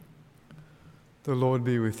The Lord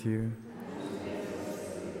be with you.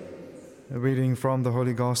 A reading from the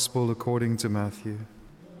Holy Gospel according to Matthew.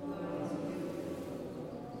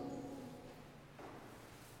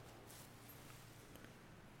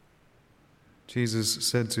 Jesus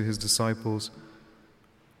said to his disciples,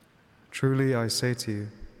 "Truly I say to you,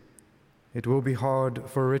 it will be hard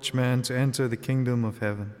for a rich man to enter the kingdom of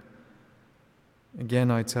heaven. Again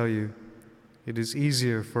I tell you, it is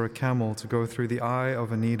easier for a camel to go through the eye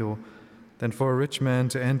of a needle than for a rich man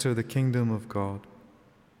to enter the kingdom of God."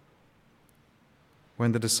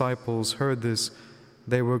 When the disciples heard this,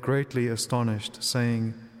 they were greatly astonished,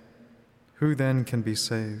 saying, "Who then can be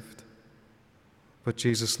saved?" But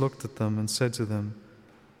Jesus looked at them and said to them,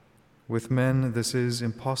 "With men this is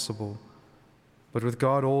impossible, but with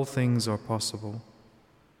God all things are possible."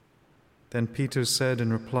 Then Peter said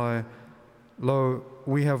in reply, "Lo,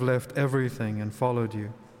 we have left everything and followed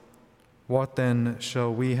you. What then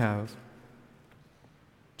shall we have?"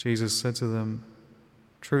 Jesus said to them,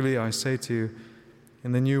 "Truly I say to you,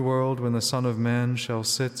 in the new world when the Son of Man shall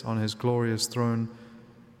sit on his glorious throne,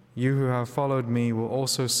 you who have followed me will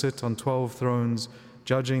also sit on 12 thrones,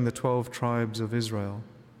 judging the 12 tribes of Israel.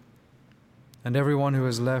 And everyone who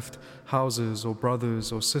has left houses or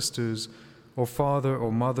brothers or sisters or father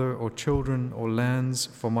or mother or children or lands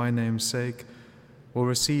for my name's sake will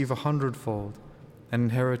receive 100-fold and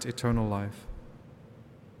inherit eternal life.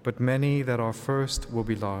 But many that are first will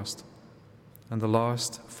be last, and the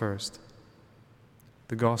last first."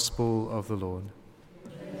 The Gospel of the Lord.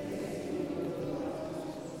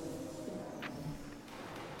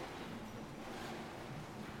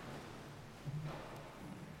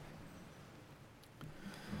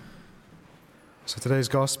 So today's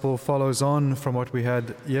Gospel follows on from what we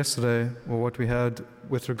had yesterday, or what we had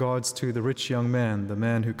with regards to the rich young man, the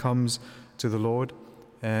man who comes to the Lord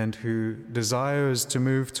and who desires to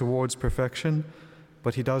move towards perfection,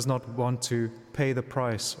 but he does not want to pay the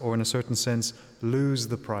price, or in a certain sense, lose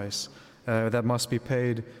the price that must be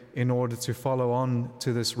paid in order to follow on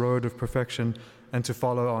to this road of perfection and to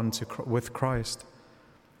follow on with Christ.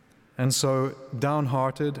 And so,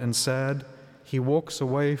 downhearted and sad, he walks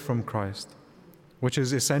away from Christ, which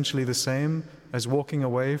is essentially the same as walking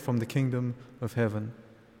away from the kingdom of heaven.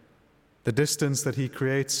 The distance that he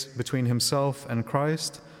creates between himself and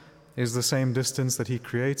Christ is the same distance that he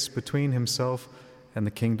creates between himself and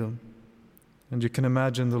the kingdom. And you can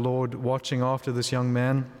imagine the Lord watching after this young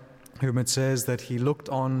man, whom it says that he looked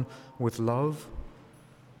on with love,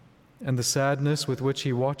 and the sadness with which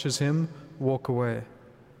he watches him walk away.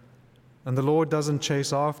 And the Lord doesn't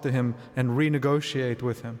chase after him and renegotiate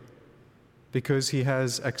with him, because he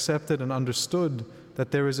has accepted and understood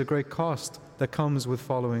that there is a great cost that comes with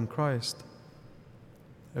following Christ,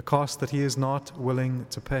 a cost that he is not willing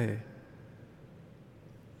to pay.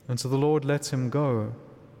 And so the Lord lets him go.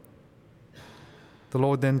 The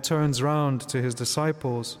Lord then turns round to his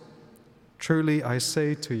disciples. "Truly I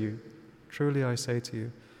say to you, truly I say to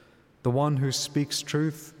you, the one who speaks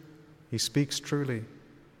truth, he speaks truly.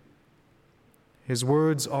 His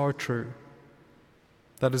words are true."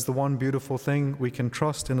 That is the one beautiful thing we can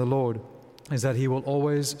trust in the Lord, is that he will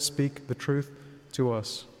always speak the truth to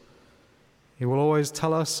us. He will always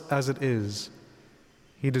tell us as it is.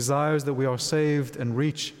 He desires that we are saved and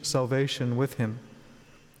reach salvation with him,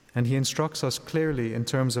 and he instructs us clearly in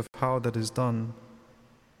terms of how that is done.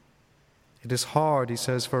 It is hard, he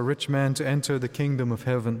says, for a rich man to enter the kingdom of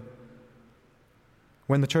heaven.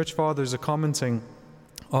 When the church fathers are commenting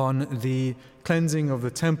on the cleansing of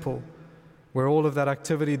the temple, where all of that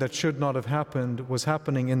activity that should not have happened was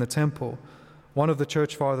happening in the temple, one of the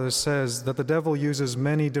church fathers says that the devil uses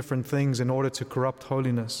many different things in order to corrupt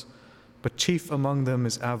holiness, but chief among them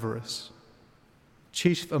is avarice.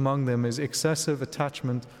 Chief among them is excessive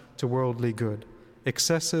attachment to worldly good.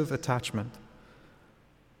 Excessive attachment.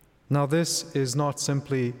 Now this is not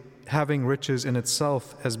simply having riches in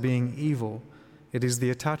itself as being evil. It is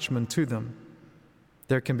the attachment to them.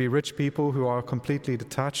 There can be rich people who are completely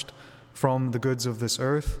detached from the goods of this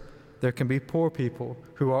earth. There can be poor people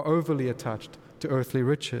who are overly attached to earthly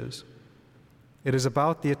riches. It is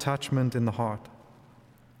about the attachment in the heart.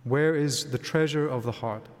 Where is the treasure of the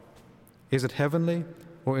heart? Is it heavenly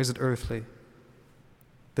or is it earthly?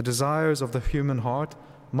 The desires of the human heart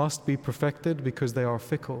must be perfected because they are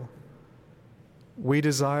fickle. We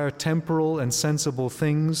desire temporal and sensible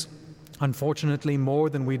things, unfortunately, more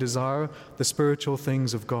than we desire the spiritual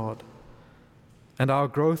things of God. And our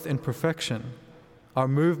growth in perfection, our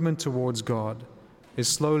movement towards God, is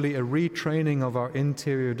slowly a retraining of our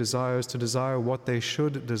interior desires to desire what they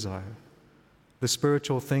should desire, the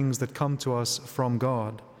spiritual things that come to us from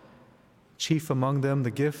God, chief among them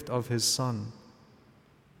the gift of His Son,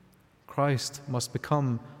 Christ must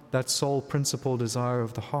become that sole principal desire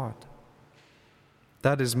of the heart.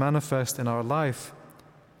 That is manifest in our life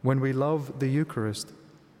when we love the Eucharist.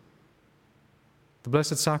 The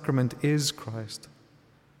Blessed Sacrament is Christ.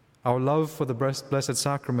 Our love for the Blessed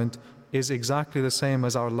Sacrament is exactly the same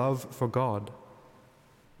as our love for God.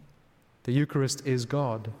 The Eucharist is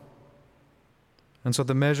God. And so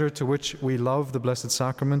the measure to which we love the Blessed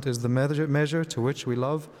Sacrament is the measure to which we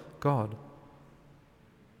love God.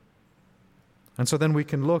 And so then we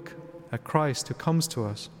can look at Christ who comes to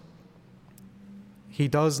us. He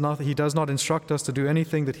does not instruct us to do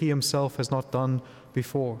anything that he himself has not done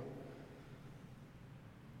before.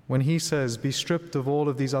 When he says, be stripped of all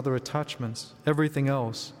of these other attachments, everything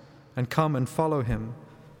else, and come and follow him,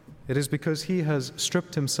 it is because he has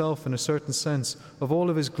stripped himself in a certain sense of all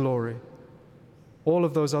of his glory, all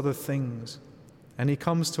of those other things, and he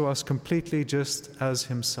comes to us completely just as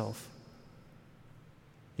himself.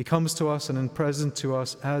 He comes to us and is present to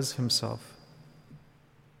us as himself.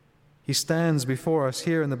 He stands before us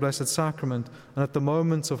here in the Blessed Sacrament and at the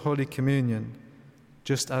moments of Holy Communion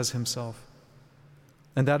just as himself.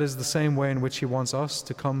 And that is the same way in which he wants us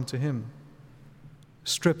to come to him,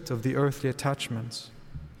 stripped of the earthly attachments,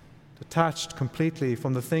 detached completely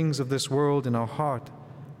from the things of this world in our heart,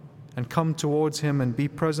 and come towards him and be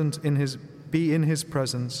in his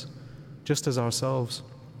presence just as ourselves,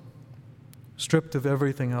 stripped of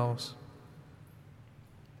everything else.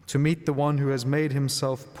 To meet the one who has made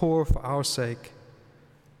himself poor for our sake,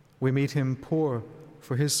 we meet him poor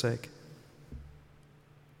for his sake.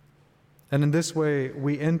 And in this way,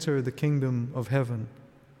 we enter the kingdom of heaven,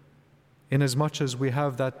 inasmuch as we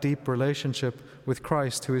have that deep relationship with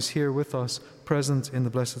Christ who is here with us, present in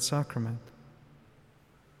the Blessed Sacrament.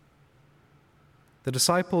 The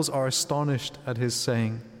disciples are astonished at his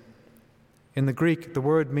saying. In the Greek, the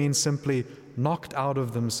word means simply knocked out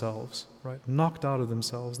of themselves, right? Knocked out of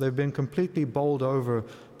themselves. They've been completely bowled over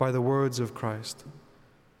by the words of Christ.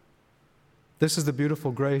 This is the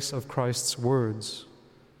beautiful grace of Christ's words.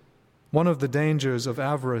 One of the dangers of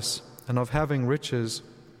avarice and of having riches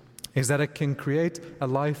is that it can create a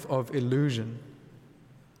life of illusion.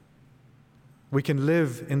 We can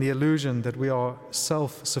live in the illusion that we are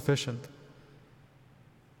self-sufficient,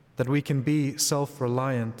 that we can be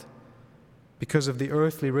self-reliant because of the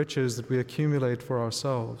earthly riches that we accumulate for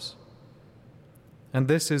ourselves. And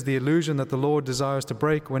this is the illusion that the Lord desires to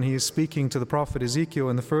break when he is speaking to the prophet Ezekiel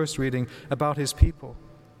in the first reading about his people.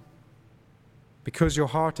 Because your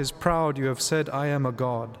heart is proud, you have said, I am a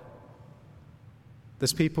God.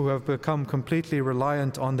 This people who have become completely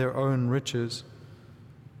reliant on their own riches.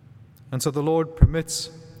 And so the Lord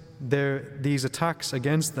permits these attacks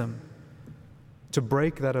against them to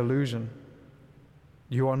break that illusion.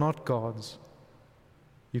 You are not gods.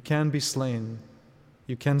 You can be slain.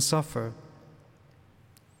 You can suffer.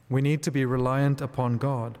 We need to be reliant upon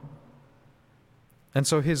God. And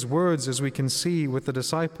so his words, as we can see with the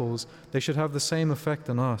disciples, they should have the same effect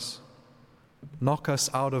on us. Knock us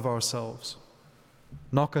out of ourselves.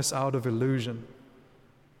 Knock us out of illusion.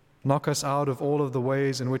 Knock us out of all of the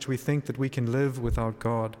ways in which we think that we can live without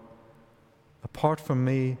God. Apart from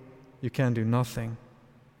me, you can do nothing.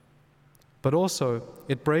 But also,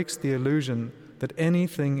 it breaks the illusion that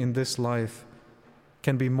anything in this life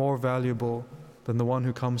can be more valuable than the one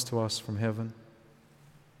who comes to us from heaven.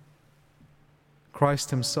 Christ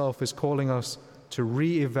himself is calling us to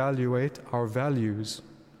reevaluate our values.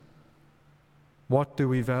 What do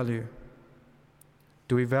we value?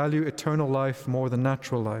 Do we value eternal life more than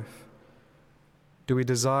natural life? Do we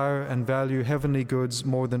desire and value heavenly goods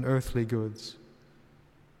more than earthly goods?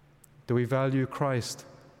 Do we value Christ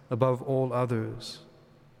above all others?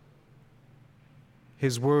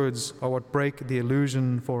 His words are what break the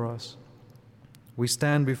illusion for us. We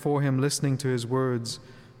stand before him listening to his words,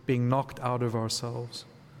 being knocked out of ourselves.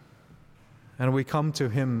 And we come to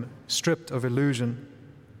him stripped of illusion.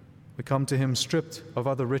 We come to him stripped of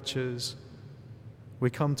other riches. We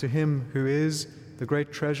come to him who is the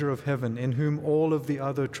great treasure of heaven, in whom all of the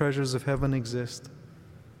other treasures of heaven exist.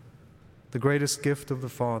 The greatest gift of the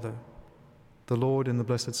Father, the Lord in the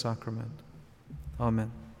Blessed Sacrament.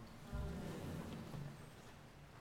 Amen.